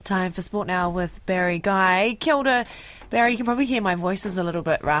Time for Sport Now with Barry Guy. Kia ora, Barry. You can probably hear my voice is a little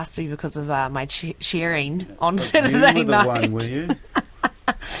bit raspy because of my cheering on Saturday night. One, were you?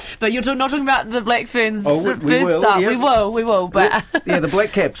 But you're not talking about the Black Ferns we will, start. yeah. We will. But the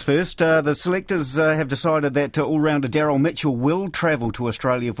Black Caps first. The selectors have decided that all-rounder Daryl Mitchell will travel to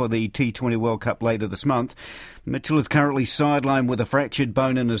Australia for the T20 World Cup later this month. Mitchell is currently sidelined with a fractured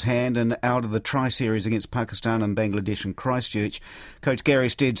bone in his hand and out of the Tri-Series against Pakistan and Bangladesh in Christchurch. Coach Gary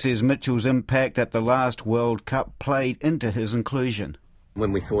Stead says Mitchell's impact at the last World Cup played into his inclusion.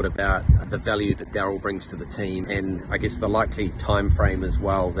 When we thought about the value that Daryl brings to the team and I guess the likely time frame as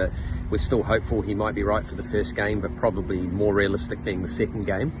well, that we're still hopeful he might be right for the first game, but probably more realistic being the second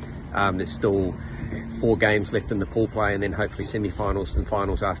game. There's still 4 games left in the pool play and then hopefully semi-finals and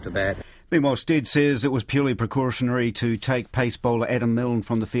finals after that. Meanwhile, Stead says it was purely precautionary to take pace bowler Adam Milne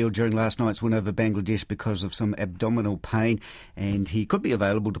from the field during last night's win over Bangladesh because of some abdominal pain, and he could be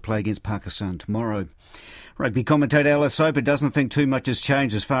available to play against Pakistan tomorrow. Rugby commentator Alice Soper doesn't think too much has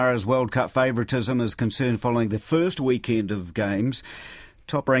changed as far as World Cup favouritism is concerned following the first weekend of games.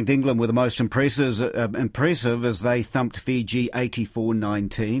 Top-ranked England were the most impressive as they thumped Fiji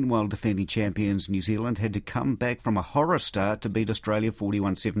 84-19, while defending champions New Zealand had to come back from a horror start to beat Australia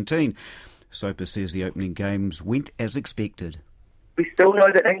 41-17. Soper says the opening games went as expected. We still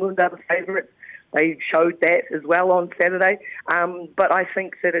know that England are the favourites. They showed that as well on Saturday. But I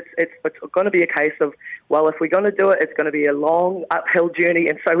think that it's going to be a case of, well, if we're going to do it, it's going to be a long uphill journey,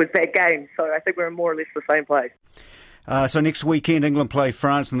 and so is that game. So I think we're in more or less the same place. So next weekend, England play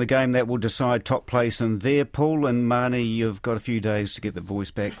France in the game that will decide top place in their pool. And Marnie, you've got a few days to get the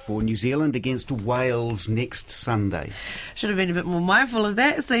voice back for New Zealand against Wales next Sunday. Should have been a bit more mindful of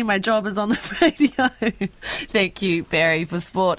that. See, my job is on the radio. Thank you, Barry, for sport.